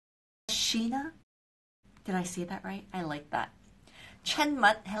Sheena? Did I say that right? I like that. Chen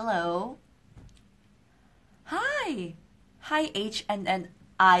Mut, hello. Hi. Hi,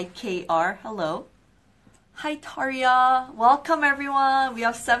 HNNIKR, hello. Hi, Taria. Welcome, everyone. We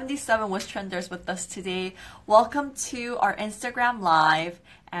have 77 Wishtrenders with us today. Welcome to our Instagram Live.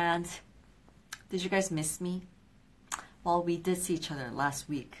 And did you guys miss me? Well, we did see each other last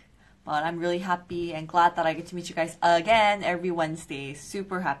week. But I'm really happy and glad that I get to meet you guys again every Wednesday.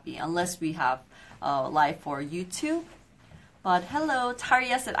 Super happy, unless we have live for YouTube. But hello,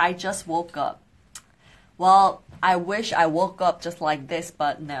 Taria said, I just woke up. Well, I wish I woke up just like this,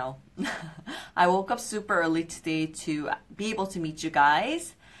 but no. I woke up super early today to be able to meet you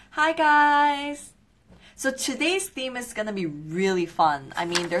guys. Hi, guys. So today's theme is going to be really fun. I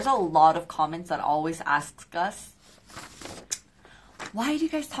mean, there's a lot of comments that always ask us, why do you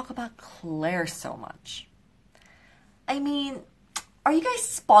guys talk about Klairs so much? I mean, are you guys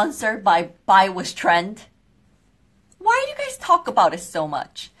sponsored by Wishtrend? Why do you guys talk about it so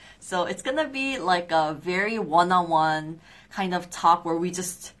much? So it's gonna be like a very one-on-one kind of talk where we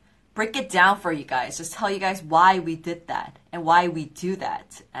just break it down for you guys. Just tell you guys why we did that and why we do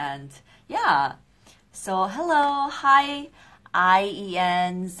that. And yeah. So hello, hi,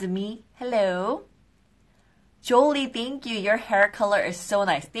 IEN Zumi, hello. Jolie, thank you. Your hair color is so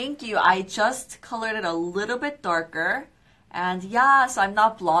nice. Thank you. I just colored it a little bit darker. And yeah, so I'm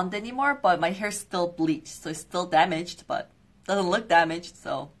not blonde anymore, but my hair's still bleached. So it's still damaged, but doesn't look damaged,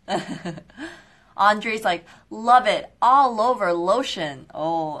 so. Andre's like, love it. All over lotion.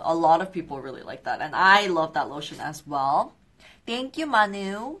 Oh, a lot of people really like that. And I love that lotion as well. Thank you,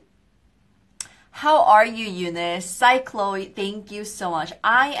 Manu. How are you, Eunice? Hi, Chloe. Thank you so much.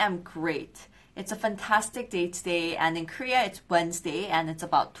 I am great. It's a fantastic day today, and in Korea it's Wednesday, and it's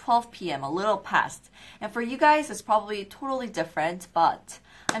about 12 p.m., a little past. And for you guys, it's probably totally different, but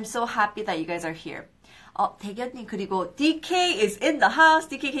I'm so happy that you guys are here. 대견님, 그리고 DK is in the house.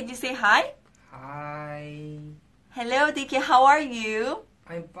 DK, can you say hi? Hi. Hello, DK, how are you?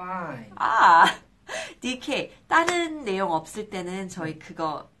 I'm fine. DK, 다른 내용 없을 때는 저희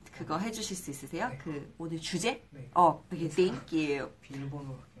그거 해주실 수 있으세요? 네. 그 오늘 주제? 네. Okay, thank you.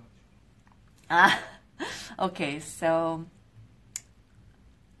 비밀번호 Okay, so.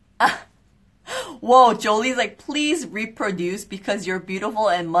 Whoa, Jolie's like, please reproduce because you're beautiful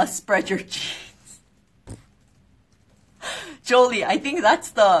and must spread your genes. Jolie, I think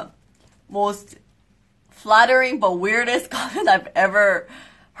that's the most flattering but weirdest comment I've ever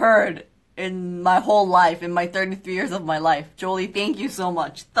heard in my whole life, in my 33 years of my life. Jolie, thank you so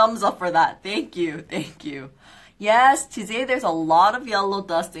much. Thumbs up for that. Thank you. Thank you. Yes, today there's a lot of yellow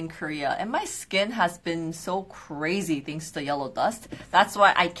dust in Korea, and my skin has been so crazy thanks to yellow dust. That's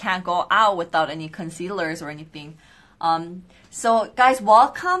why I can't go out without any concealers or anything. So guys,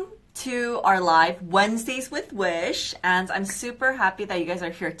 welcome to our live Wednesdays with Wish, and I'm super happy that you guys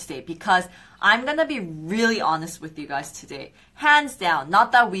are here today because I'm gonna be really honest with you guys today. Hands down,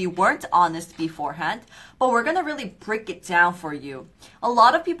 not that we weren't honest beforehand, but we're gonna really break it down for you. A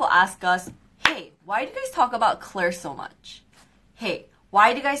lot of people ask us, hey, why do you guys talk about Klairs so much? Hey,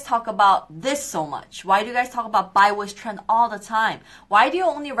 why do you guys talk about this so much? Why do you guys talk about Buy Wishtrend all the time? Why do you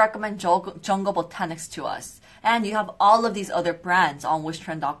only recommend Jungle Botanics to us? And you have all of these other brands on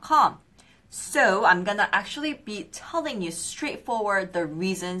wishtrend.com. So I'm gonna actually be telling you straightforward the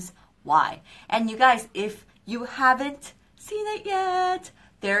reasons why. And you guys, if you haven't seen it yet,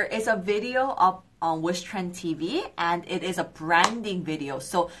 there is a video up on Wishtrend TV, and it is a branding video.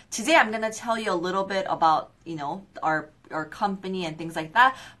 So today I'm gonna tell you a little bit about, you know, our company and things like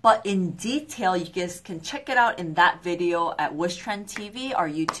that. But in detail, you guys can check it out in that video at Wishtrend TV, our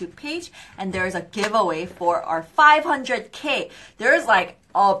YouTube page. And there's a giveaway for our 500K. There's like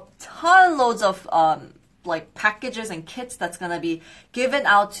a ton loads of like packages and kits that's gonna be given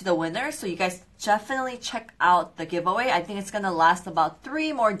out to the winners. So you guys definitely check out the giveaway. I think it's gonna last about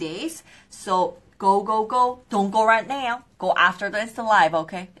 3 more days. So go, go, go. Don't go right now. Go after the Insta Live,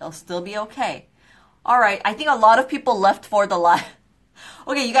 okay? It'll still be okay. All right, I think a lot of people left for the live.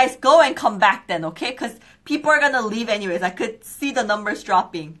 Okay, you guys go and come back then, okay? Because people are going to leave anyways. I could see the numbers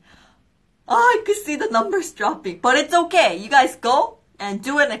dropping. I could see the numbers dropping. But it's okay. You guys go and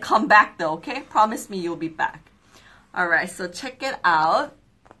do it and come back though, okay? Promise me you'll be back. All right, so check it out.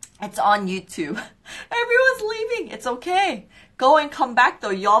 It's on YouTube. Everyone's leaving. It's okay. Go and come back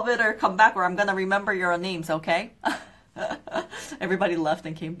though. Y'all better come back or I'm going to remember your names, okay? Everybody left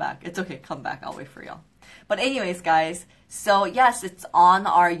and came back. It's okay. Come back. I'll wait for y'all. But anyways, guys, so yes, it's on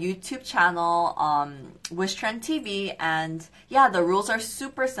our YouTube channel, Wishtrend TV. And yeah, the rules are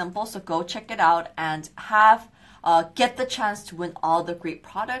super simple. So go check it out and have get the chance to win all the great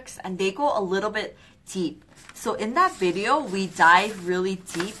products, and they go a little bit deep. So in that video, we dive really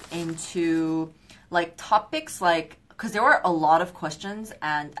deep into like topics like, because there were a lot of questions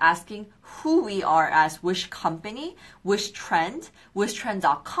and asking who we are as Wish Company, Wishtrend,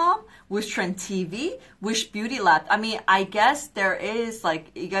 Wishtrend.com, Wishtrend TV, Wish Beauty Lab. I mean, I guess there is like,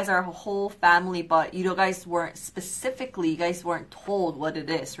 you guys are a whole family, but you guys weren't told what it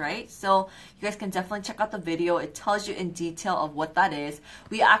is, right? So you guys can definitely check out the video. It tells you in detail of what that is.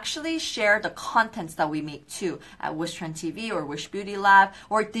 We actually share the contents that we make too at Wishtrend TV or Wish Beauty Lab.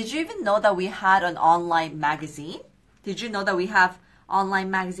 Or did you even know that we had an online magazine? Did you know that we have online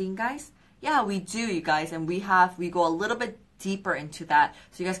magazine, guys? Yeah, we do, you guys, and we go a little bit deeper into that.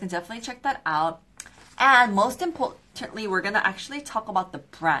 So you guys can definitely check that out. And most importantly, we're gonna actually talk about the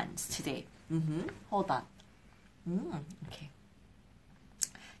brands today. Hold on. Okay.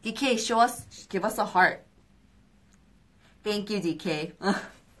 DK, give us a heart. Thank you, DK.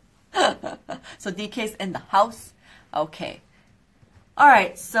 So DK's in the house. Okay. All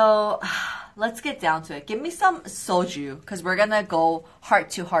right, so let's get down to it. Give me some soju, because we're going to go heart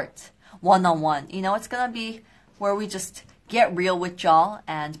to heart, one-on-one. You know, it's going to be where we just get real with y'all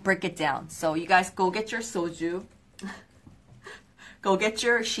and break it down. So you guys go get your soju, go get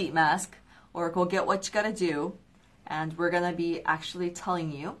your sheet mask, or go get what you got to do. And we're going to be actually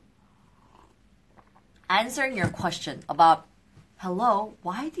telling you, answering your question about, hello,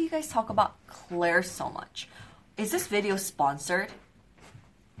 why do you guys talk about Klairs so much? Is this video sponsored?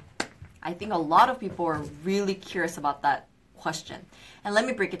 I think a lot of people are really curious about that question. And let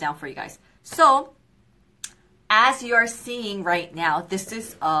me break it down for you guys. So, as you are seeing right now, this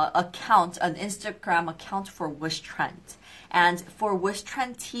is an Instagram account for Wishtrend. And for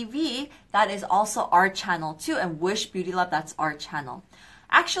Wishtrend TV, that is also our channel too. And Wish Beauty Lab, that's our channel.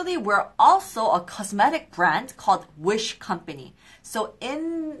 Actually, we're also a cosmetic brand called Wish Company. So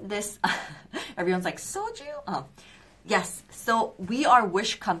in this, everyone's like, soju? Yes, so we are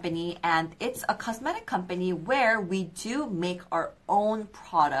Wish Company, and it's a cosmetic company where we do make our own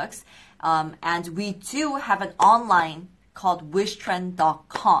products, and we do have an online called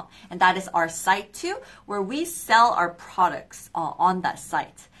wishtrend.com, and that is our site too, where we sell our products on that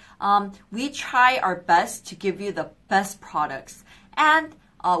site. We try our best to give you the best products, and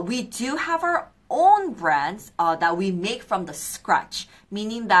we do have our own brands that we make from the scratch,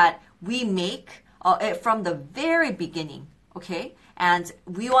 meaning that we make it from the very beginning, okay? And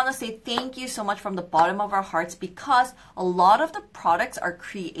we want to say thank you so much from the bottom of our hearts, because a lot of the products are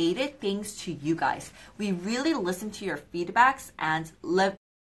created thanks to you guys. We really listen to your feedbacks, and let's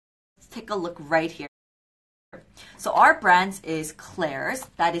take a look right here. So our brand is Klairs.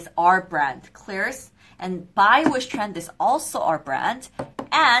 That is our brand, Klairs. And by Wishtrend is also our brand.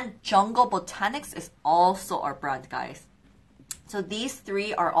 And Jungle Botanics is also our brand, guys. So these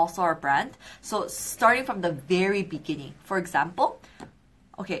three are also our brand. So starting from the very beginning, for example,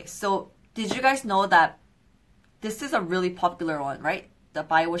 okay, so did you guys know that this is a really popular one, right? The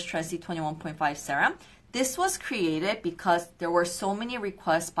Wishtrend C21.5 Serum. This was created because there were so many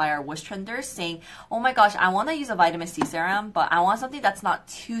requests by our Wishtrenders saying, oh my gosh, I want to use a vitamin C serum, but I want something that's not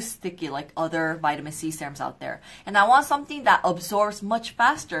too sticky like other vitamin C serums out there. And I want something that absorbs much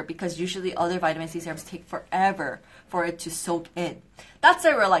faster, because usually other vitamin C serums take forever for it to soak in. That's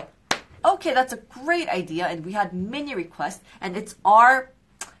why we're like, okay, that's a great idea. And we had many requests, and it's our,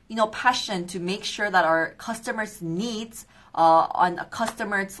 passion to make sure that our customers' needs on a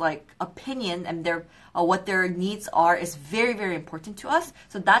customer's like opinion and their what their needs are is very, very important to us.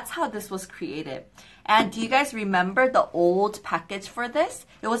 So that's how this was created. And do you guys remember the old package for this?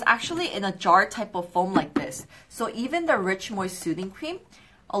 It was actually in a jar type of foam like this. So even the Rich Moist Soothing Cream,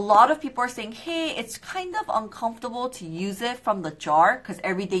 a lot of people are saying, hey, it's kind of uncomfortable to use it from the jar because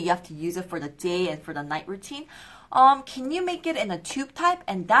every day you have to use it for the day and for the night routine. Can you make it in a tube type?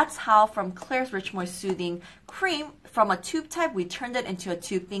 And that's how from Klairs Rich Moist Soothing Cream, from a tube type, we turned it into a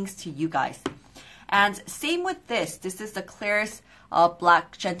tube thanks to you guys. And same with this. This is the Klairs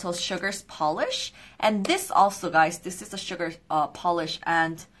Black Gentle Sugars Polish. And this also, guys, this is a sugar polish.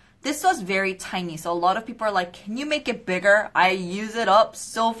 And this was very tiny. So a lot of people are like, can you make it bigger? I use it up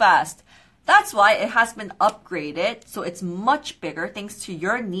so fast. That's why it has been upgraded. So it's much bigger thanks to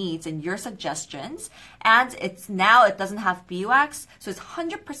your needs and your suggestions. And it doesn't have beeswax. So it's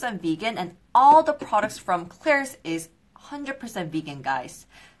 100% vegan. And all the products from Klairs is 100% vegan, guys.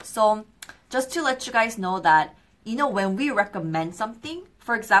 So just to let you guys know that, when we recommend something,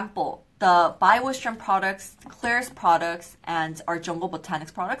 for example, the Wishtrend products, Klairs products, and our Jungle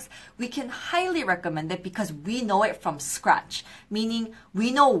Botanics products, we can highly recommend it because we know it from scratch. Meaning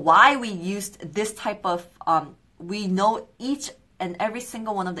we know why we used this type of we know each and every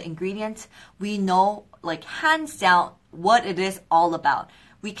single one of the ingredients. We know, like, hands down what it is all about.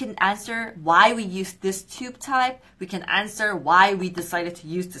 We can answer why we use this tube type. We can answer why we decided to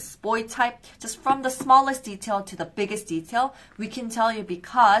use this spoy type. Just from the smallest detail to the biggest detail, we can tell you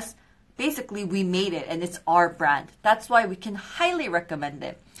because basically we made it and it's our brand. That's why we can highly recommend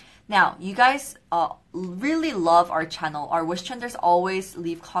it. Now, you guys really love our channel. Our Wishtrenders always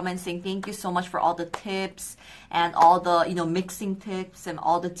leave comments saying thank you so much for all the tips and all the, you know, mixing tips and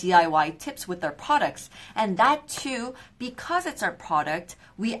all the DIY tips with our products. And that too, because it's our product,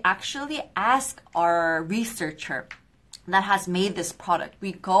 we actually ask our researcher that has made this product.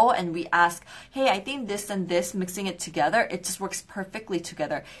 We go and we ask, hey, I think this and this, mixing it together, it just works perfectly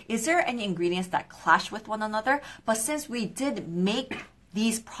together. Is there any ingredients that clash with one another? But since we did make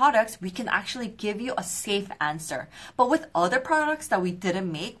these products, we can actually give you a safe answer. But with other products that we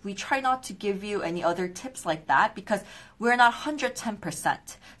didn't make, we try not to give you any other tips like that because we're not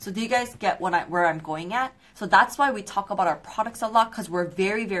 110%. So do you guys get where I'm going at? So that's why we talk about our products a lot, because we're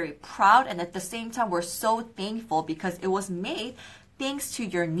very, very proud, and at the same time, we're so thankful because it was made thanks to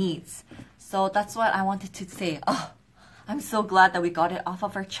your needs. So that's what I wanted to say. Oh, I'm so glad that we got it off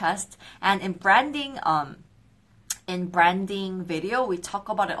of our chest. And in branding video, we talk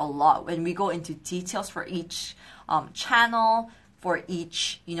about it a lot when we go into details for each channel, for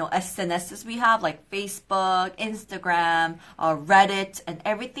each, you know, SNSs we have, like Facebook, Instagram, Reddit, and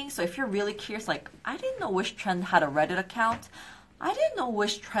everything. So if you're really curious, like, I didn't know Wishtrend had a Reddit account. I didn't know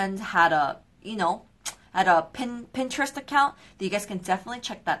Wishtrend had a, you know, had a Pinterest account. You guys can definitely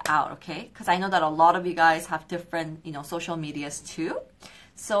check that out, okay? Because I know that a lot of you guys have different, you know, social medias too.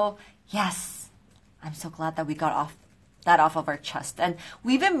 So yes, I'm so glad that we got off of our chest. And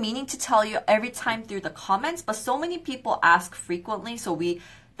we've been meaning to tell you every time through the comments, but so many people ask frequently, so we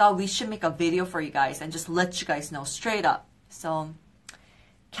thought we should make a video for you guys and just let you guys know straight up. So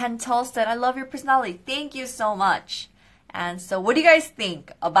Kentel said, I love your personality. Thank you so much. And so what do you guys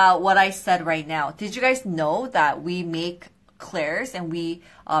think about what I said right now? Did you guys know that we make Klairs and we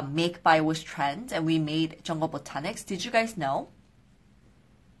make by Wishtrend and we made Jungle Botanics? Did you guys know?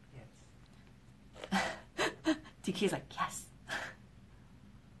 Yes. DK is like, yes.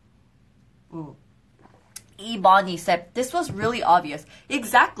 Ooh. Bonnie said, this was really obvious.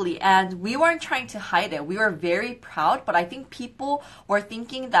 Exactly. And we weren't trying to hide it. We were very proud, but I think people were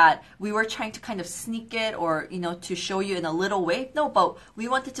thinking that we were trying to kind of sneak it or, you know, to show you in a little way. No, but we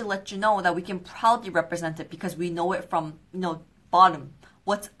wanted to let you know that we can proudly represent it because we know it from, you know, bottom.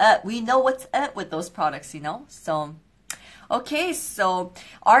 What's up? We know what's up with those products, you know? So, okay. So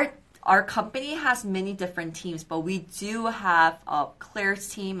our company has many different teams, but we do have a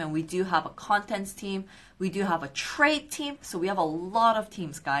Klairs team and we do have a contents team. We do have a trade team. So we have a lot of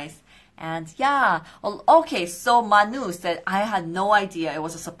teams, guys. And yeah, okay, so Manu said, I had no idea. It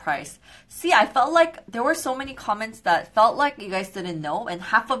was a surprise. See, I felt like there were so many comments that felt like you guys didn't know, and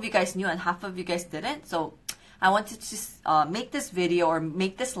half of you guys knew and half of you guys didn't. So I wanted to just make this video or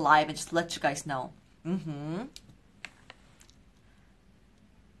make this live and just let you guys know.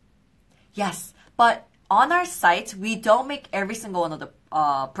 Yes, but on our site, we don't make every single one of the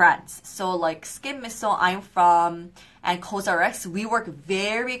brands. So like Skin Miso, I'm From, and COSRX, we work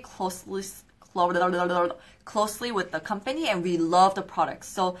very closely with the company and we love the products.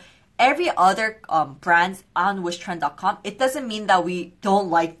 So every other brands on wishtrend.com, it doesn't mean that we don't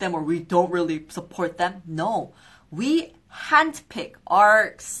like them or we don't really support them. No, we handpick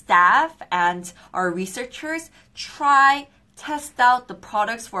our staff and our researchers, test out the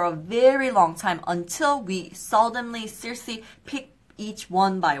products for a very long time until we seriously pick each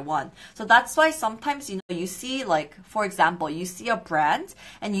one by one. So that's why sometimes, you know, you see, like, for example, you see a brand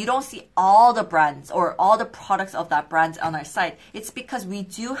and you don't see all the brands or all the products of that brand on our site. It's because we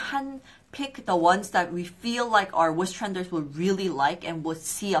do handpick the ones that we feel like our Wishtrenders would really like and would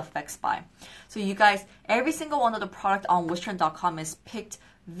see effects by. So you guys, every single one of the product on wishtrend.com is picked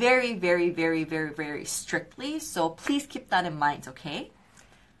very, very, very, very, very strictly. So please keep that in mind, okay?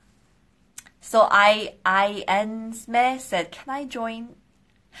 So Ensme said, can I join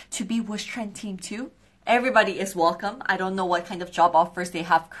to be Wishtrend team too? Everybody is welcome. I don't know what kind of job offers they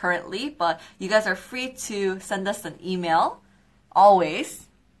have currently, but you guys are free to send us an email. Always.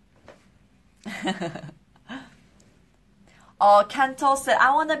 Kanto said,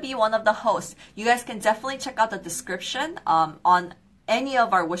 I want to be one of the hosts. You guys can definitely check out the description on any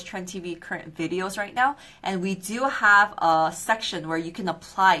of our Wishtrend TV current videos right now. And we do have a section where you can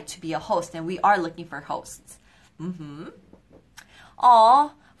apply to be a host, and we are looking for hosts.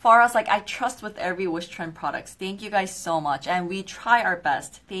 Aw, Farah's like, I trust with every Wishtrend products. Thank you guys so much. And we try our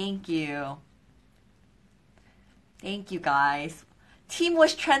best. Thank you. Thank you, guys. Team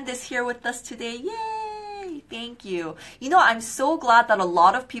Wishtrend is here with us today. Yay! Thank you. You know, I'm so glad that a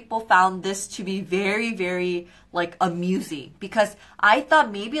lot of people found this to be very, very, like, amusing. Because I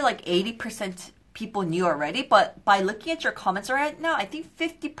thought maybe, like, 80% people knew already, but by looking at your comments right now, I think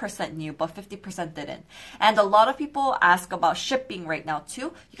 50% knew, but 50% didn't. And a lot of people ask about shipping right now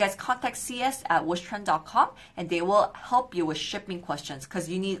too. You guys contact CS at wishtrend.com and they will help you with shipping questions because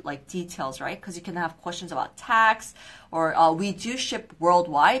you need like details, right? Because you can have questions about tax or we do ship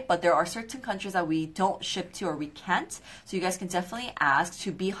worldwide, but there are certain countries that we don't ship to or we can't. So you guys can definitely ask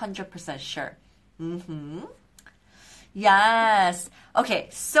to be 100% sure. Yes. Okay,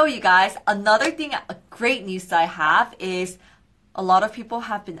 so you guys, another thing, a great news that I have is a lot of people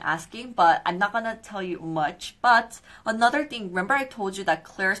have been asking, but I'm not gonna tell you much. But another thing, remember I told you that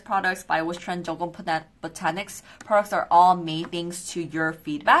Klairs products by Wishtrend Jogum Botanics products are all made thanks to your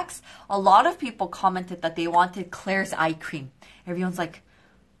feedbacks. A lot of people commented that they wanted Klairs eye cream. Everyone's like,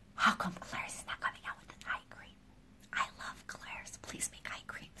 how come Klairs is not coming out with an eye cream? I love Klairs. Please make eye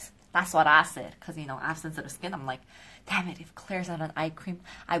creams. That's what I said, because, you know, I have sensitive skin. I'm like, damn it, if Klairs had an eye cream,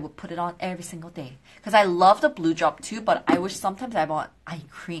 I would put it on every single day. Because I love the blue drop too, but I wish sometimes I want eye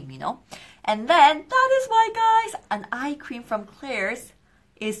cream, you know? And then, that is why, guys, an eye cream from Klairs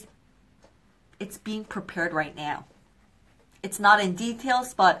it's being prepared right now. It's not in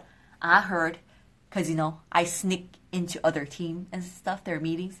details, but I heard, because, you know, I sneak into other team and stuff, their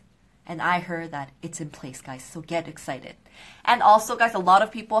meetings, and I heard that it's in place, guys, so get excited. And also, guys, a lot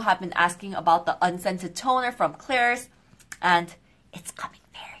of people have been asking about the unscented toner from Klairs, and it's coming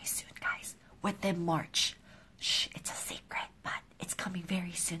very soon, guys, within March. Shh, it's a secret, but it's coming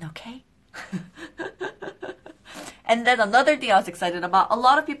very soon, okay? And then another thing I was excited about, a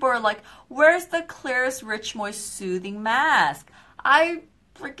lot of people are like, where's the Klairs Rich Moist Soothing Mask? I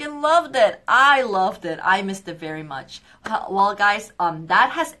freaking loved it. I loved it. I missed it very much. Well, guys,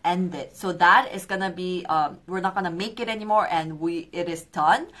 that has ended. So that is gonna be, we're not gonna make it anymore and it is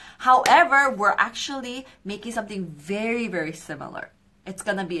done. However, we're actually making something very, very similar. It's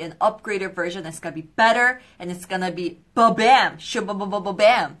gonna be an upgraded version. It's gonna be better and it's gonna be ba-bam,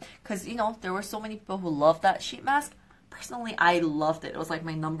 shabba-ba-ba-ba-bam. Because, you know, there were so many people who loved that sheet mask. Personally, I loved it. It was like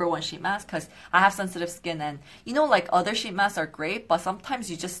my #1 sheet mask because I have sensitive skin and, you know, like other sheet masks are great, but sometimes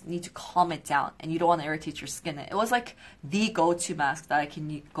you just need to calm it down and you don't want to irritate your skin. It was like the go-to mask that I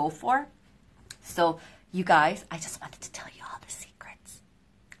can go for. So, you guys, I just wanted to tell you all the secrets.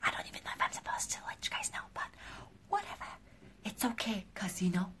 I don't even know if I'm supposed to let you guys know, but whatever. It's okay because,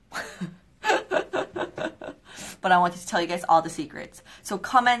 you know. But I wanted to tell you guys all the secrets. So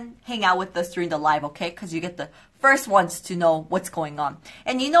come and hang out with us during the live, okay? Because you get the first ones to know what's going on.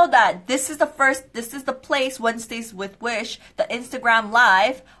 And you know that this is the place, Wednesdays with Wish, the Instagram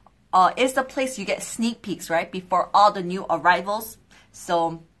live is the place you get sneak peeks, right? Before all the new arrivals.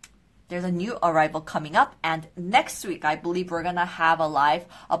 So there's a new arrival coming up, and next week I believe we're gonna have a live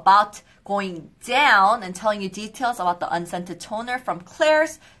about going down and telling you details about the unscented toner from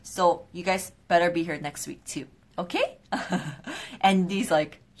Klairs. So you guys better be here next week too, okay? And these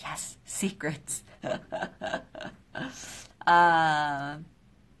like, yes, secrets.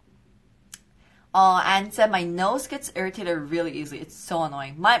 And said my nose gets irritated really easily. It's so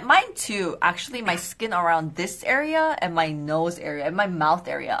annoying. Mine too. Actually, my skin around this area and my nose area and my mouth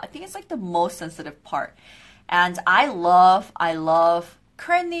area, I think it's like the most sensitive part. And I love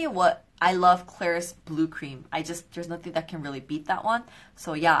currently what I love Klairs Blue Cream. There's nothing that can really beat that one.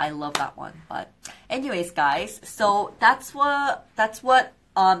 So yeah, I love that one. But anyways, guys, so that's what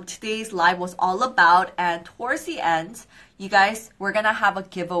today's live was all about. And towards the end, you guys, we're gonna have a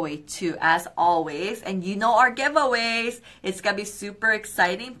giveaway too, as always. And you know our giveaways. It's gonna be super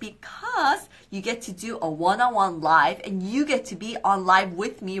exciting because you get to do a one-on-one live and you get to be on live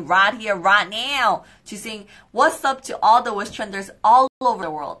with me right here, right now, to sing what's up to all the Wishtrenders all over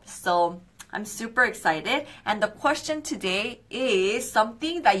the world. So I'm super excited. And the question today is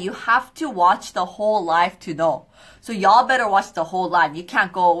something that you have to watch the whole live to know. So y'all better watch the whole live. You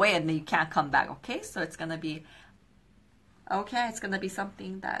can't go away and then you can't come back, okay? So it's gonna be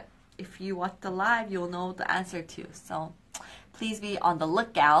something that if you watch the live, you'll know the answer to. So please be on the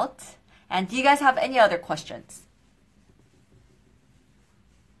lookout. And do you guys have any other questions?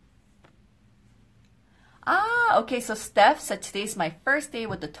 Okay, so Steph said today's my first day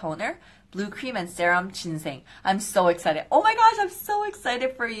with the toner, Blue Cream and Serum Ginseng. I'm so excited. Oh my gosh, I'm so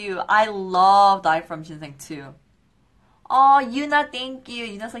excited for you. I love dye from Ginseng too. Oh, Yuna, thank you.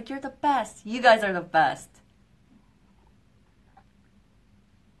 Yuna's like, you're the best. You guys are the best.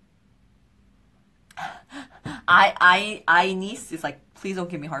 Eunice is like, please don't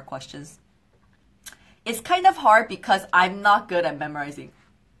give me hard questions. It's kind of hard because I'm not good at memorizing.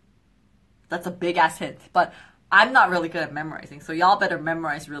 That's a big ass hint. But I'm not really good at memorizing. So y'all better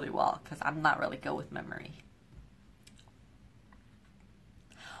memorize really well because I'm not really good with memory.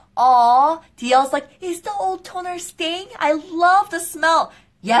 Aw, DL's like, is the old toner staying? I love the smell.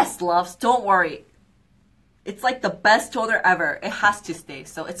 Yes, loves, don't worry. It's like the best toner ever. It has to stay.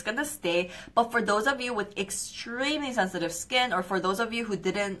 So it's gonna stay. But for those of you with extremely sensitive skin, or for those of you who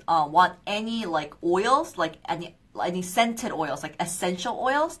didn't want any like oils, like any scented oils, like essential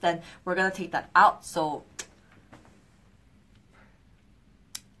oils, then we're gonna take that out. So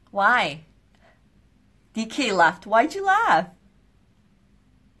why? DK laughed. Why'd you laugh?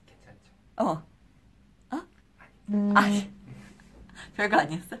 어. 어? 아, 별거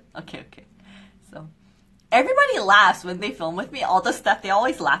아니었어? Okay. So, everybody laughs when they film with me. All the stuff, they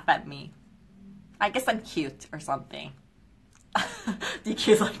always laugh at me. I guess I'm cute or something.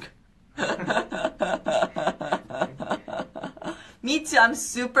 DK's like... Me too, I'm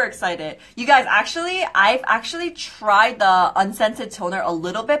super excited. You guys, I've actually tried the unscented toner a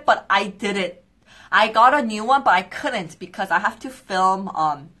little bit, but I didn't. I got a new one, but I couldn't because I have to film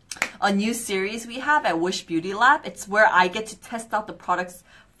a new series we have at Wish Beauty Lab. It's where I get to test out the products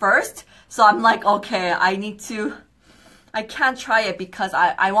first. So I'm like, okay, I can't try it because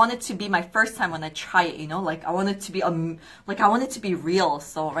I want it to be my first time when I try it, you know? Like I want it to be real.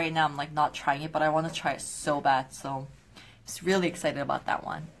 So right now I'm like not trying it, but I want to try it so bad. So I'm really excited about that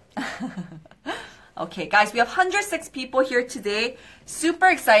one. Okay, guys, we have 106 people here today. Super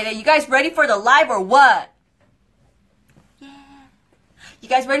excited. You guys ready for the live or what? You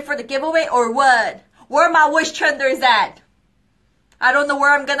guys ready for the giveaway or what? Where my Wishtrenders at? I don't know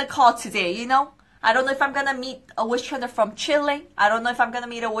where I'm gonna call today, you know? I don't know if I'm gonna meet a Wishtrender from Chile. I don't know if I'm gonna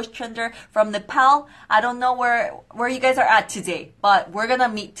meet a Wishtrender from Nepal. I don't know where you guys are at today. But we're gonna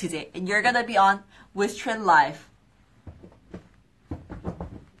meet today. And you're gonna be on Wishtrend Live.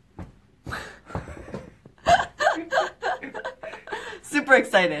 Super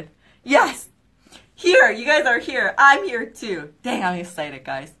excited. Yes! Here, you guys are here. I'm here too. Dang, I'm excited,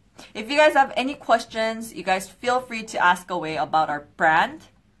 guys. If you guys have any questions, you guys feel free to ask away about our brand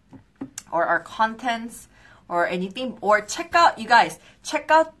or our contents or anything. Or check out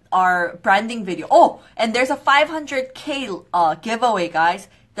our branding video. Oh, and there's a 500K giveaway, guys.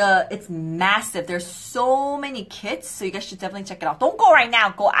 It's massive. There's so many kits, so you guys should definitely check it out. Don't go right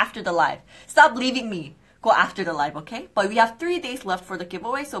now. Go after the live. Stop leaving me. Go after the live, okay? But we have 3 days left for the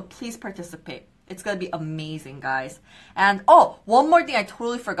giveaway, so please participate. It's going to be amazing, guys. And, oh, one more thing I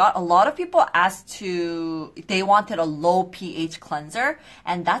totally forgot. A lot of people they wanted a low pH cleanser.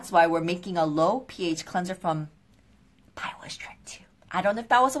 And that's why we're making a low pH cleanser from Wishtrend too. I don't know if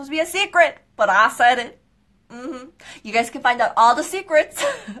that was supposed to be a secret, but I said it. You guys can find out all the secrets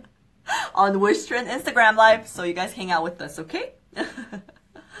on Wishtrend Instagram Live. So you guys hang out with us, okay?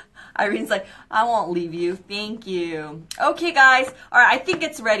 Irene's like, I won't leave you. Thank you. Okay, guys. All right, I think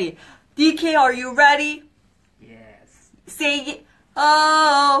it's ready. DK, are you ready? Yes. Say,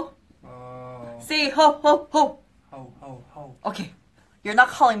 oh. Oh. Say, ho, ho, ho. Ho, ho, ho. Okay. You're not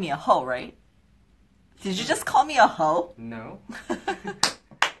calling me a hoe, right? Did you just call me a hoe? No.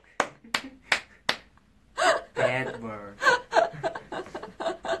 Bad word.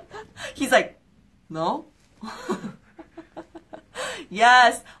 He's like, no?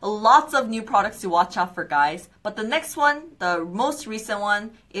 Yes, lots of new products to watch out for, guys. But the next one, the most recent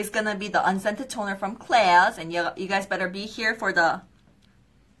one, is gonna be the unscented toner from Klairs, and you guys better be here for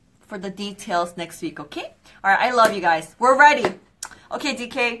the details next week, okay? All right, I love you guys. We're ready. Okay,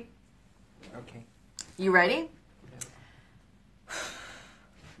 DK. Okay. You ready?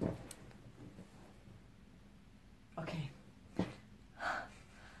 Yeah. Okay.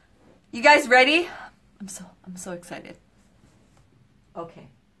 You guys ready? I'm so excited. Okay.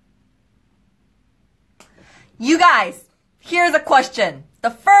 You guys, here's a question. The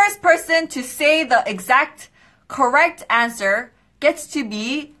first person to say the exact correct answer gets to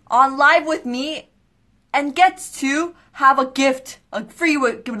be on live with me and gets to have a gift, a free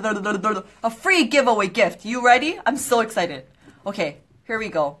giveaway gift. You ready? I'm so excited. Okay, here we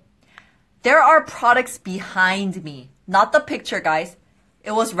go. There are products behind me, not the picture, guys.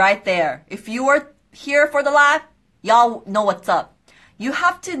 It was right there. If you were here for the live, y'all know what's up. You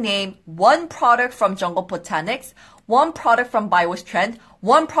have to name one product from Jungle Botanics, one product from Wishtrend,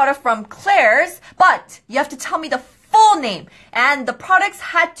 one product from Klairs, but you have to tell me the full name. And the products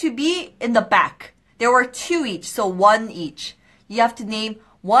had to be in the back. There were 2 each, so 1 each. You have to name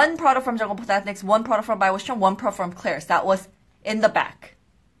one product from Jungle Botanics, one product from Wishtrend, one product from Klairs. That was in the back.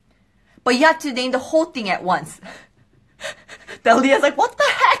 But you have to name the whole thing at once. Delia's like, what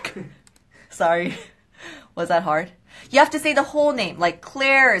the heck? Sorry. Was that hard? You have to say the whole name, like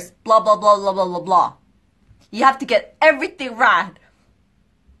Klairs, blah, blah, blah, blah, blah, blah, blah. You have to get everything right.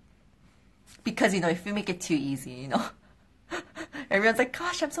 Because, if you make it too easy, everyone's like,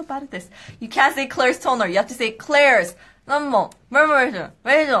 gosh, I'm so bad at this. You can't say Klairs toner. You have to say Klairs, toner.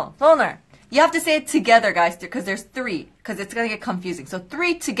 You have to say it together, guys, because there's 3, because it's going to get confusing. So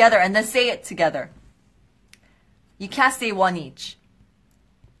 3 together, and then say it together. You can't say 1 each.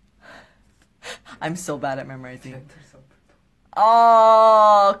 I'm so bad at memorizing.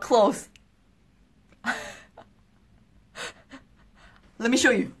 Oh, close. Let me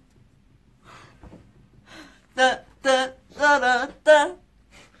show you. Da da da da da.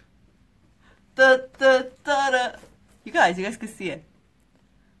 Da da da da. You guys can see it.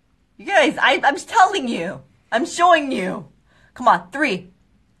 You guys, I'm telling you. I'm showing you. Come on, 3.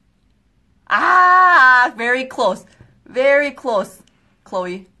 Ah, very close. Very close,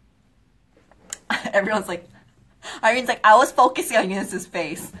 Chloe. Everyone's like, Irene's like, I was focusing on Eunice's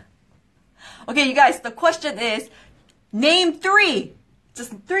face. Okay, you guys, the question is, name 3.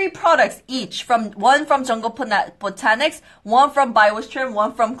 Just 3 products each. One from Jungle Botanics, one from Wishtrend,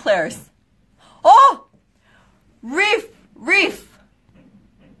 one from Klairs. Oh! Reef!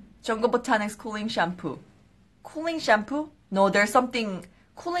 Jungle Botanics cooling shampoo. Cooling shampoo? No, there's something.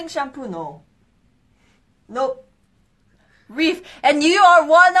 Cooling shampoo, no. Nope. Reef. And you are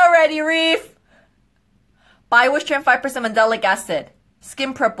 1 already, Reef! Wishtrend 5% mandelic acid.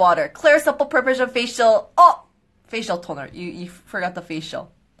 Skin prep water. Klairs supple preparation facial. Oh! Facial toner. You forgot the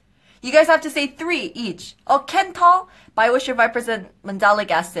facial. You guys have to say 3 each. Oh, Kental. Wishtrend 5%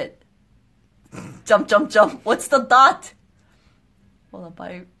 mandelic acid. Jump. What's the dot? Hold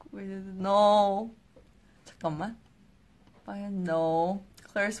on. No. 잠깐만. No.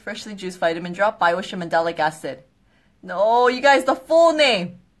 Klairs freshly juiced vitamin drop. Wishtrend mandelic acid. No, you guys, the full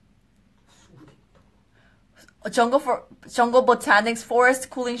name. Jungle Botanics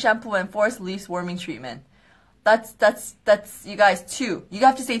Forest Cooling Shampoo and Forest Leaves Warming Treatment. That's you guys 2. You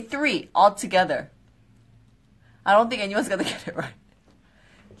have to say 3 all together. I don't think anyone's gonna get it right.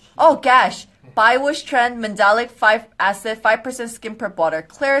 Oh gosh. Wishtrend Mandelic 5 Acid 5% Skin Prep Water.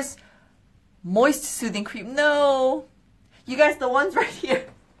 Klairs Moist Soothing Cream. No. You guys, the ones right here.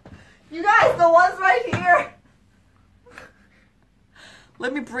 You guys, the ones right here.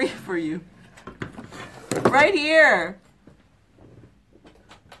 Let me breathe for you. Right here.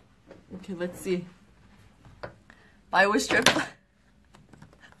 Okay, let's see. Wishtrend.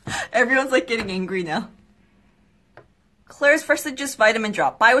 Everyone's like getting angry now. Klairs freshly juiced vitamin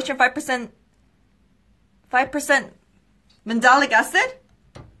drop. Wishtrend 5% mandelic acid?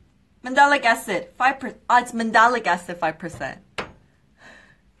 Mandelic acid. 5%. It's mandelic acid 5%.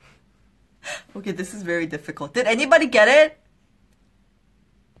 Okay, this is very difficult. Did anybody get it?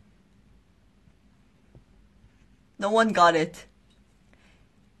 No one got it.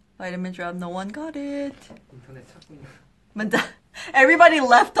 Vitamin drop, no one got it. Everybody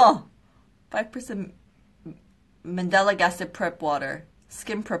left off. 5% mandelic acid prep water.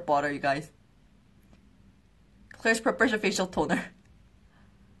 Skin prep water, you guys. Klairs preparation facial toner.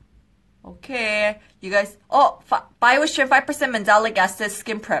 Okay, you guys. Oh, Wishtrend 5% mandelic acid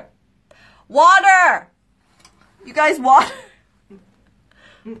skin prep. Water! You guys, water.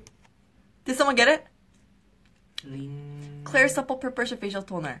 Did someone get it? Klairs supple preparation facial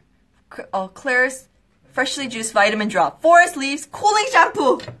toner. Klairs freshly juiced vitamin drop. Forest leaves cooling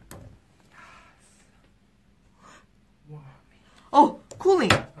shampoo. Oh, cooling.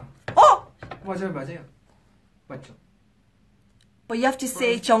 Oh! 맞아요. 맞죠? But you have to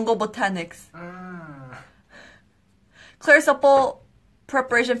say Jungle Botanics. 아. Klairs supple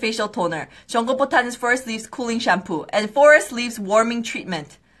preparation facial toner. Jungle Botanics forest leaves cooling shampoo. And forest leaves warming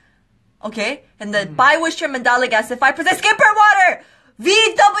treatment. Okay? And then Wishtrend mandelic acid 5% skin prep water!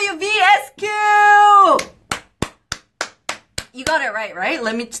 VWVSQ! You got it right?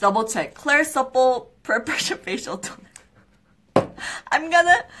 Let me double check. Klairs supple preparation facial toner.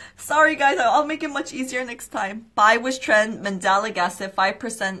 Sorry guys, I'll make it much easier next time. Wishtrend mandelic acid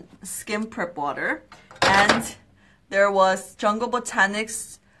 5% skin prep water. And there was Jungle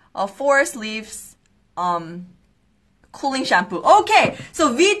Botanics forest leaves cooling shampoo. Okay,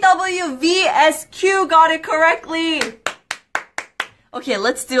 so VWVSQ got it correctly. Okay,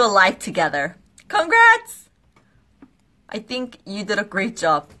 let's do a live together. Congrats! I think you did a great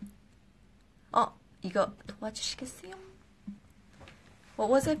job. 이거 도와주시겠어요? What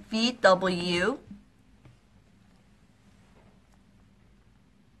was it? VW.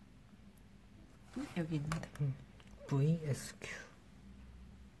 여기 있는데. VSQ.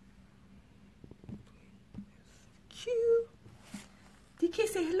 DK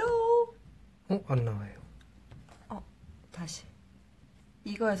say hello. 안 나와요. 다시.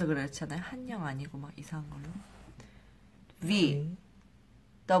 이거에서 그랬잖아요. 한영 아니고 막 이상한 걸로. V,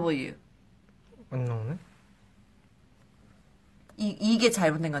 W. 안 나오네? 이게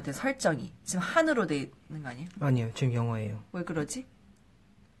잘못된 것 같아요. 설정이. 지금 한으로 돼 있는 거 아니에요? 아니요, 지금 영어예요. 왜 그러지?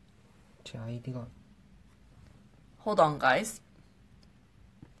 제 아이디가 Hold on, guys.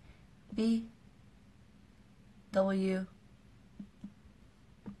 V, W.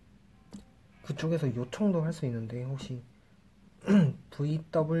 그쪽에서 요청도 할 수 있는데 혹시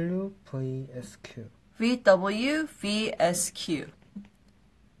VW, VSQ VW, VSQ.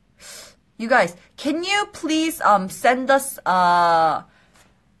 You guys, can you please send us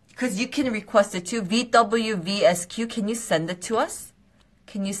because you can request it too. VW, VSQ. Can you send it to us?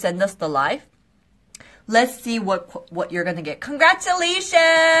 Can you send us the live? Let's see what you're gonna get.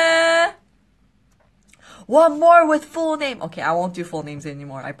 Congratulations! One more with full name. Okay, I won't do full names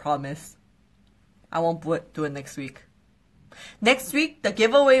anymore. I promise. I won't do it next week. Next week, the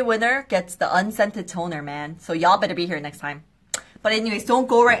giveaway winner gets the unscented toner, man. So y'all better be here next time. But anyways, don't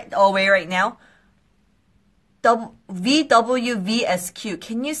go away right now. VWVSQ,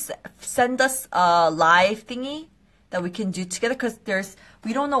 can you send us a live thingy that we can do together? Because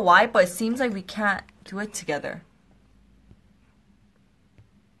we don't know why, but it seems like we can't do it together.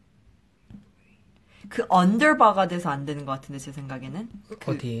 그 언더바가 돼서 안 되는 것 같은데 제 생각에는.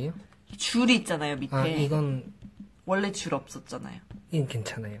 어디에요? 줄이 있잖아요 밑에. 아, 이건 원래 줄 없었잖아요. 이건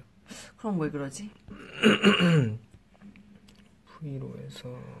괜찮아요. 그럼 왜 그러지? V로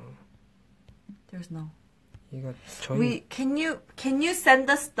해서 There's no. 이거 저희 Can you send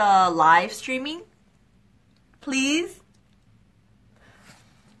us the live streaming? Please?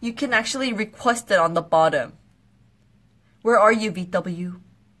 You can actually request it on the bottom. Where are you, VW?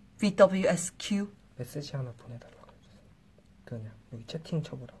 VWSQ? 메시지 하나 보내달라고 해주세요. 그냥 여기 채팅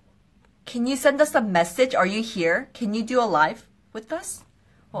쳐보라고. Can you send us a message? Are you here? Can you do a live with us?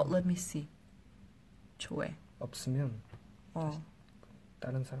 Oh, let me see. 조회. 없으면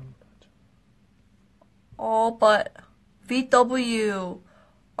다른 사람으로 하죠. Oh, but VW.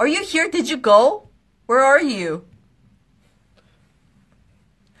 Are you here? Did you go? Where are you?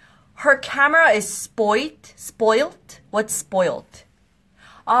 Her camera is spoiled? Spoiled? What's spoiled?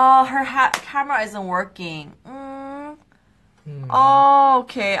 Her camera isn't working. Oh,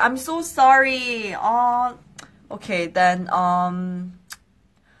 okay. I'm so sorry. Okay, then,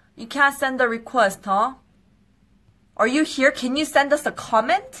 you can't send a request, huh? Are you here? Can you send us a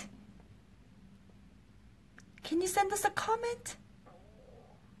comment? Can you send us a comment?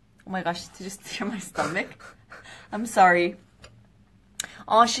 Oh my gosh, did you just hear my stomach? I'm sorry.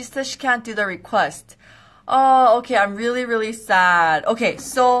 Oh, she says she can't do the request. Oh, okay, I'm really, really sad. Okay,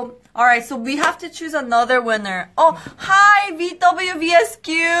 so, alright, so we have to choose another winner. Oh, hi,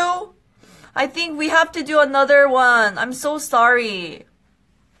 VWVSQ! I think we have to do another one. I'm so sorry.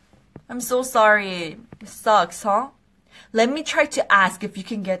 I'm so sorry. It sucks, huh? Let me try to ask if you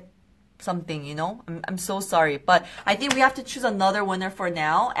can get something, you know? I'm so sorry. But I think we have to choose another winner for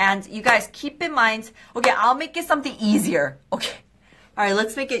now. And you guys, keep in mind, okay, I'll make it something easier. Okay. Alright,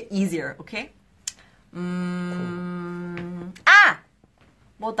 let's make it easier, okay?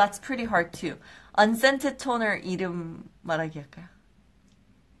 Well, that's pretty hard too. Unscented toner 이름 말하기 할까요?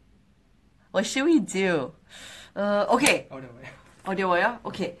 What should we do? Okay. 어려워요?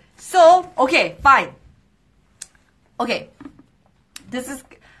 Okay. So, okay, fine. Okay. This is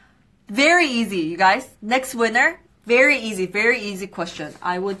very easy, you guys. Next winner, very easy question.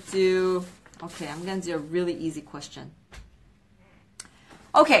 I would do, okay, I'm gonna do a really easy question.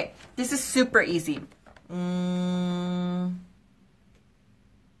 Okay, this is super easy.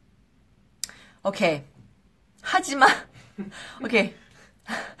 Okay. 하지마. Okay.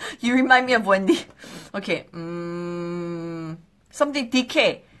 You remind me of Wendy. Okay. Something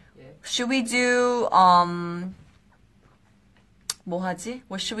DK. Should we do 뭐 하지?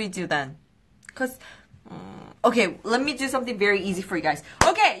 What should we do then? Cause okay, let me do something very easy for you guys.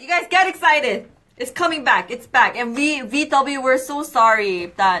 Okay, you guys get excited. It's coming back. It's back. And VW, we're so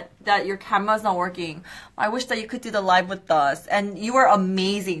sorry that your camera's not working. I wish that you could do the live with us. And you were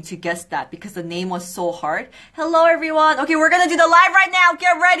amazing to guess that because the name was so hard. Hello, everyone. Okay, we're gonna do the live right now.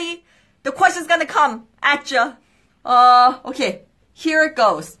 Get ready. The question's gonna come at ya. Okay. Here it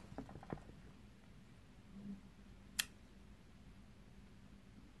goes.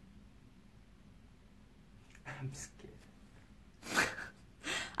 I'm scared.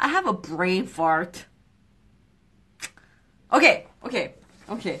 I have a brain fart. Okay. Okay.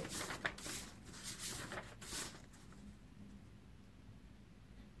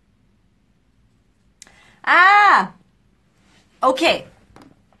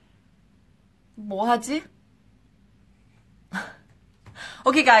 뭐 하지?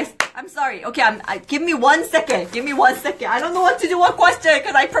 Okay, guys, I'm sorry. Okay, give me 1 second. Give me 1 second. I don't know what to do. What question?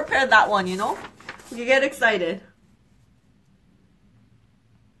 Because I prepared that one, you know? You get excited.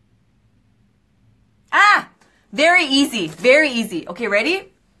 Ah! Very easy. Very easy. Okay,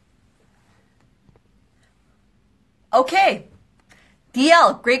 ready? Okay.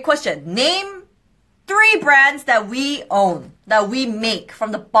 DL, great question. Name 3 brands that we own, that we make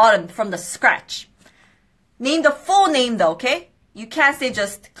from the bottom, from the scratch. Name the full name though, okay? You can't say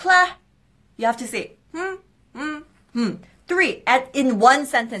just Kla. You have to say 3 in 1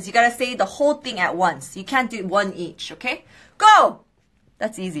 sentence. You gotta say the whole thing at once. You can't do 1 each, okay? Go!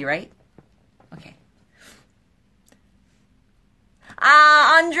 That's easy, right? Okay.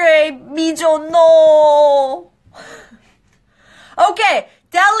 Ah, Andre, Mijo, no. Okay,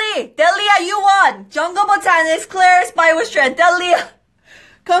 Delia, you won. Jungle Botanics, Klairs by Wishtrend. Delia,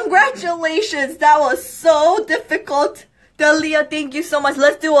 congratulations. That was so difficult. Delia, thank you so much.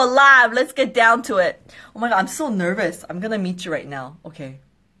 Let's do a live. Let's get down to it. Oh my god, I'm so nervous. I'm gonna meet you right now. Okay,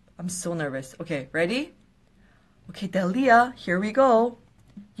 I'm so nervous. Okay, ready? Okay, Delia, here we go.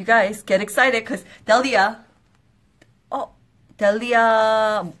 You guys get excited because Delia.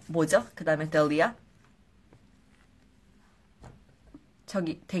 Delia 뭐죠? 그 다음에 Delia.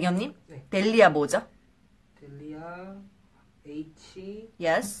 저기 대겸님, 네. 델리아 뭐죠? 델리아 H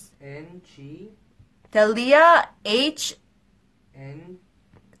Yes. N G. 델리아 H N.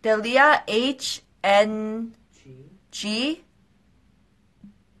 델리아 H N G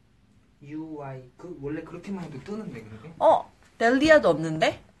U Y. 그 원래 그렇게만 해도 뜨는데 그게? 델리아도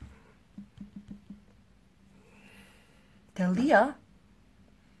없는데? 델리아?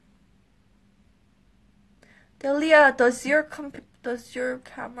 Delia, does your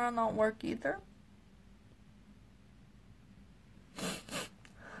camera not work either?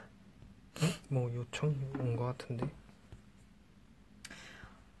 뭐 요청 온 것 같은데.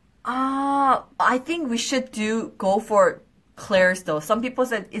 I think we should go for Klairs though. Some people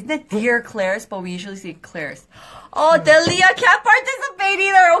said, isn't it Dear Klairs? But we usually say Klairs. Oh, Delia can't participate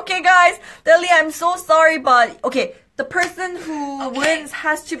either. Okay, guys. Delia, I'm so sorry, but okay. The person who wins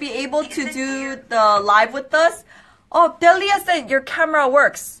has to be able to do the live with us. Oh, Delia said your camera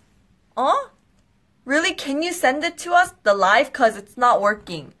works. Really? Can you send it to us, the live? Because it's not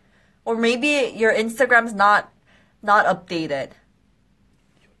working. Or maybe your Instagram's not updated.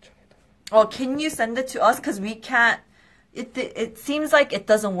 Oh, can you send it to us? Because we can't. It seems like it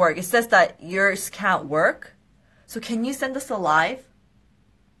doesn't work. It says that yours can't work. So can you send us a live?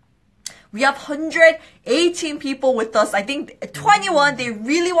 We have 118 people with us. I think 21, they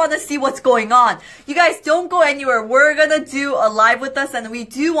really want to see what's going on. You guys don't go anywhere. We're going to do a live with us, and we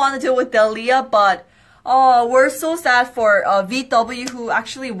do want to do it with Delia, but we're so sad for VW who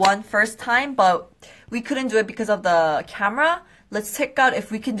actually won first time, but we couldn't do it because of the camera. Let's check out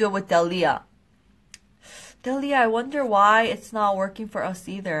if we can do it with Delia. Delia, I wonder why it's not working for us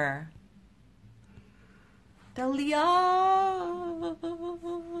either. Delia.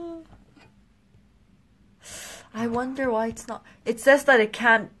 I wonder why it's not. It says that it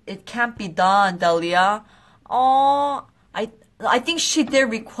can't be done, Delia. I think she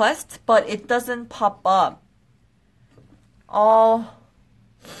did request, but it doesn't pop up.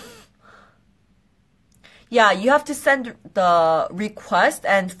 Yeah, you have to send the request,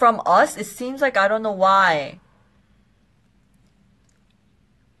 and from us, it seems like I don't know why.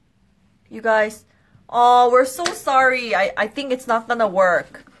 You guys, we're so sorry. I think it's not gonna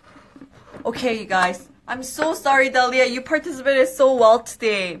work. Okay, you guys. I'm so sorry, Delia. You participated so well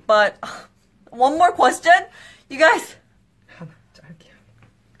today. But one more question. You guys.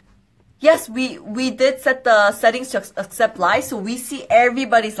 Yes, we did set the settings to accept live. So we see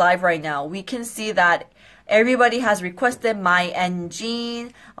everybody's live right now. We can see that everybody has requested my and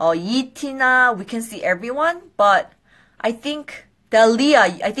Jean, Yitina. We can see everyone. But I think,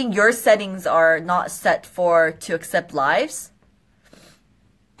 Delia, I think your settings are not set to accept lives.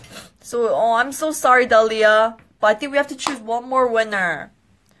 So, I'm so sorry, Delia. But I think we have to choose one more winner.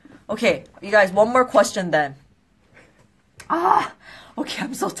 Okay, you guys, one more question then. Okay,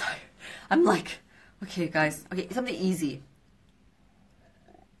 I'm so tired. I'm like, okay, guys. Okay, something easy.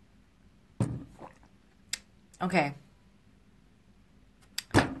 Okay.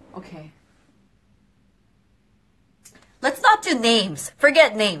 Okay. Let's not do names.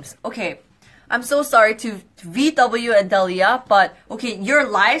 Forget names. Okay. I'm so sorry to VW and Delia, but okay, your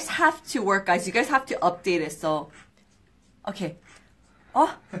lives have to work, guys. You guys have to update it, so. Okay.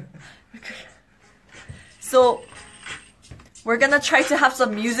 So, we're gonna try to have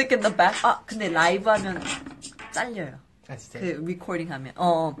some music in the back. 근데 라이브 하면 잘려요. 그 recording 하면.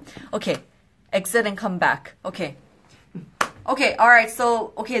 Okay. Exit and come back. Okay. Okay, alright,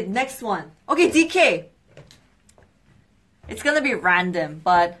 so, okay, next one. Okay, DK. It's gonna be random,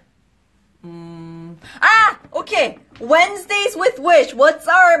 but... Okay! Wednesdays with Wish. What's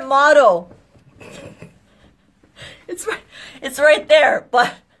our motto? It's right there,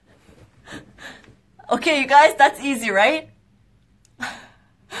 but... Okay, you guys, that's easy, right?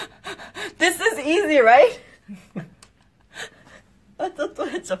 This is easy, right?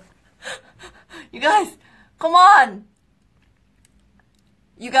 You guys, come on!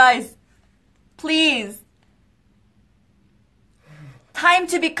 You guys, please. Time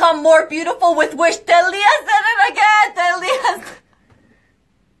to become more beautiful with Wish. Delia said it again!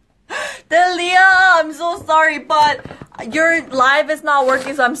 Delia, I'm so sorry, but your live is not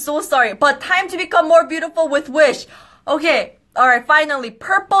working, so I'm so sorry. But time to become more beautiful with Wish. Okay, alright, finally.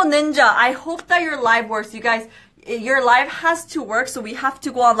 Purple Ninja. I hope that your live works. You guys, your live has to work, so we have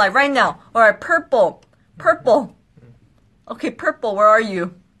to go on live right now. Alright, Purple. Purple. Okay, Purple, where are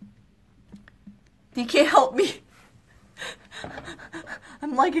you? DK, help me.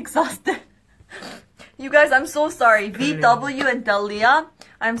 I'm like exhausted. You guys, I'm so sorry. VW and Delia,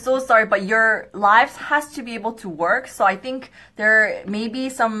 I'm so sorry, but your lives has to be able to work. So I think there may be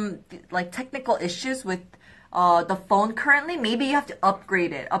some like technical issues with the phone currently. Maybe you have to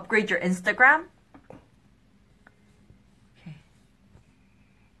upgrade it. Upgrade your Instagram. Okay.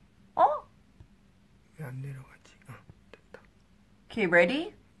 Oh. 안 내려가지. 됐다. Okay,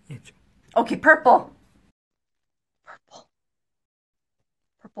 ready? 예, 좀. Okay, Purple. Purple.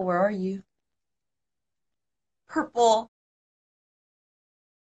 Purple, where are you? Purple.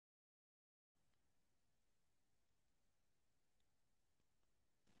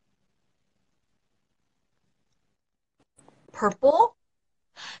 Purple?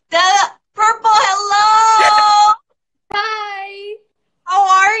 Purple, hello! Hi, How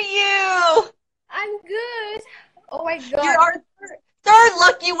are you? I'm good. Oh my god. You're our third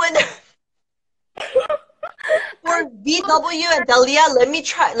lucky winner for VW and Delia. Let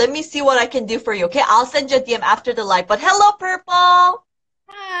me see what I can do for you, okay? I'll send you a DM after the live. But hello, Purple!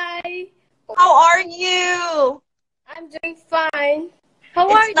 Hi. How are you? I'm doing fine. How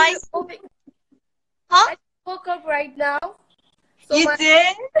It's are you? nice. Oh, Huh? I woke up right now. So You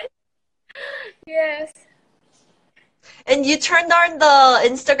did? Yes. And you turned on the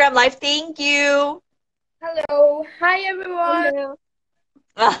Instagram live. Thank you. Hello. Hi everyone.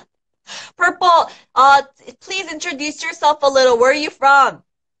 Hello. Purple, please introduce yourself a little. Where are you from?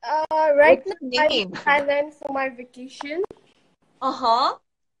 Right What's now your I'm in name? Thailand for my vacation. Uh-huh.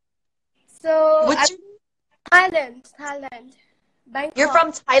 So What's I'm your, Thailand, Bangkok. you're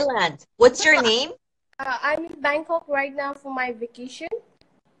from Thailand. What's your name? I'm in Bangkok right now for my vacation.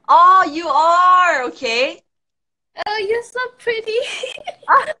 Oh, you are. Okay. Oh, you're so pretty.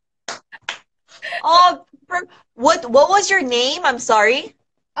 Oh, what was your name? I'm sorry.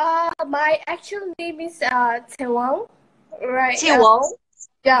 My actual name is Tewang. Right. Tiwo?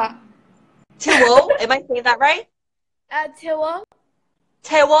 Yeah. Tiwo? Am I saying that right? Tewang.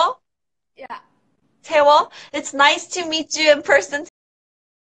 Tewo? Yeah. Tewo? It's nice to meet you in person,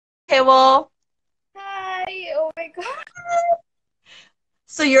 Tewo. Hi. Oh my god.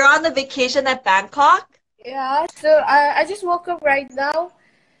 So you're on the vacation at Bangkok? Yeah. So I just woke up right now.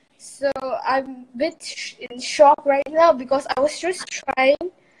 So I'm a bit in shock right now because I was just trying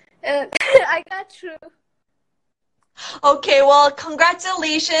and I got through. Okay, well,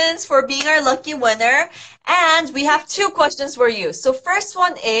 congratulations for being our lucky winner. And we have two questions for you. So first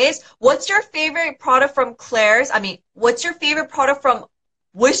one is, what's your favorite product from Klairs? I mean, what's your favorite product from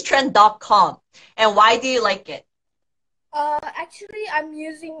Wishtrend.com? And why do you like it? Actually, I'm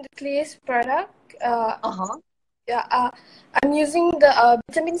using the Klairs product. Uh-huh. Yeah. I'm using the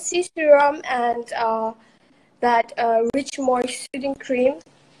vitamin C serum and that rich moisturizing cream.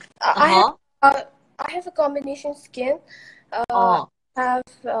 Uh-huh. I have a combination skin. Oh. Have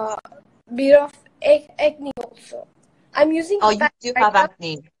a bit of acne also. I'm using Oh, the you pack do right have now.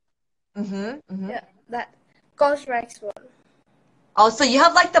 acne. Mm-hmm. Mm-hmm. Yeah, that Cosrx one. Oh, so you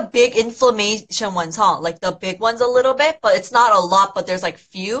have like the big inflammation ones, huh? Like the big ones a little bit, but it's not a lot, but there's like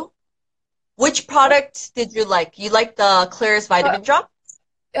few. Which product did you like? You like the Klairs vitamin drop?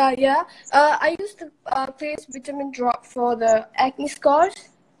 Yeah. I used the Klairs vitamin drop for the acne scars,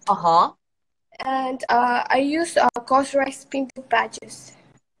 Uh-huh. and I use Cosrx pimple patches.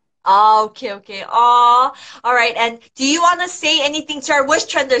 Oh, okay, okay. All right. And do you want to say anything to our wish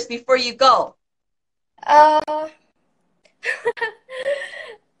trenders before you go? Uh,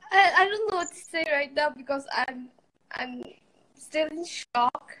 I don't know what to say right now because I'm still in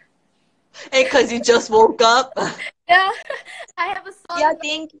shock. Because you just woke up. Yeah, I have a Yeah,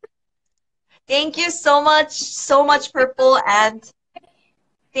 sudden. Thank you so much, Purple, and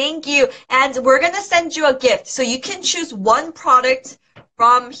thank you. And we're going to send you a gift. So you can choose one product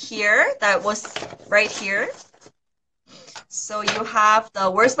from here that was right here. So you have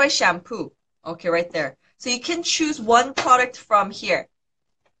the, where's my shampoo? Okay, right there. So you can choose one product from here.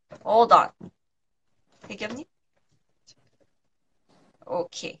 Hold on.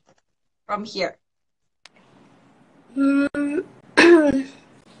 Okay, from here.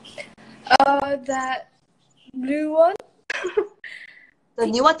 That blue one. The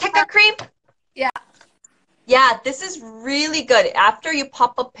new one, Tekka cream? Yeah. Yeah, this is really good. After you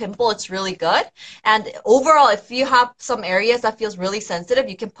pop a pimple, it's really good. And overall, if you have some areas that feels really sensitive,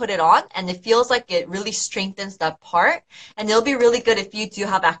 you can put it on and it feels like it really strengthens that part. And it'll be really good if you do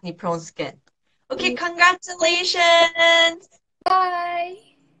have acne prone skin. Okay, congratulations. Bye.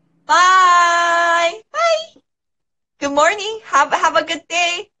 Bye. Bye. Good morning. Have a good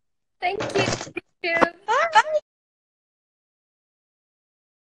day. Thank you. Thank you. Bye.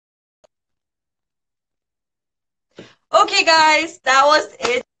 Okay, guys, that was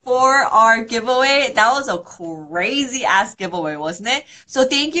it for our giveaway. That was a crazy ass giveaway, wasn't it? So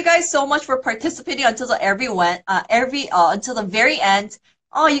thank you guys so much for participating until the until the very end.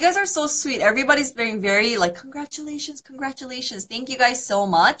 Oh, you guys are so sweet. Everybody's being very like, congratulations, congratulations. Thank you guys so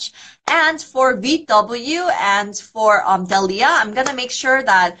much. And for VW and for Delia, I'm gonna make sure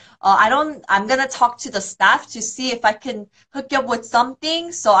that I'm gonna talk to the staff to see if I can hook you up with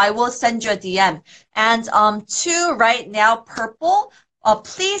something. So I will send you a DM. And to right now, Purple,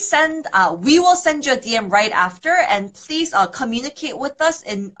 please send, we will send you a DM right after, and please communicate with us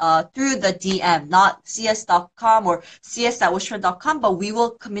in through the DM, not cs.com or cs@wishtrend.com, but we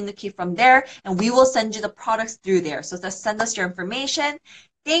will communicate from there, and we will send you the products through there. So just send us your information.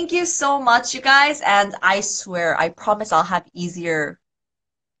 Thank you so much, you guys, and I swear, I promise I'll have easier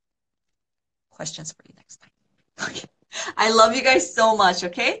questions for you next time. Okay. I love you guys so much,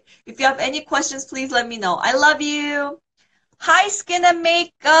 okay? If you have any questions, please let me know. I love you. Hi, Skin and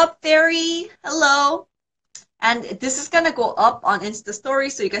Makeup Fairy. Hello. And this is going to go up on Insta Story,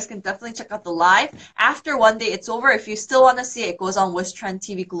 so you guys can definitely check out the live. After one day it's over, if you still want to see it, it goes on Wishtrend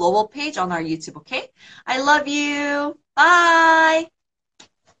TV Global page on our YouTube, okay? I love you. Bye.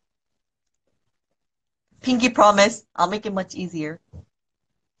 Pinky promise. I'll make it much easier.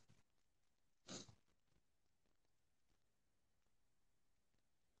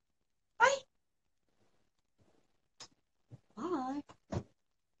 Bye. Bye.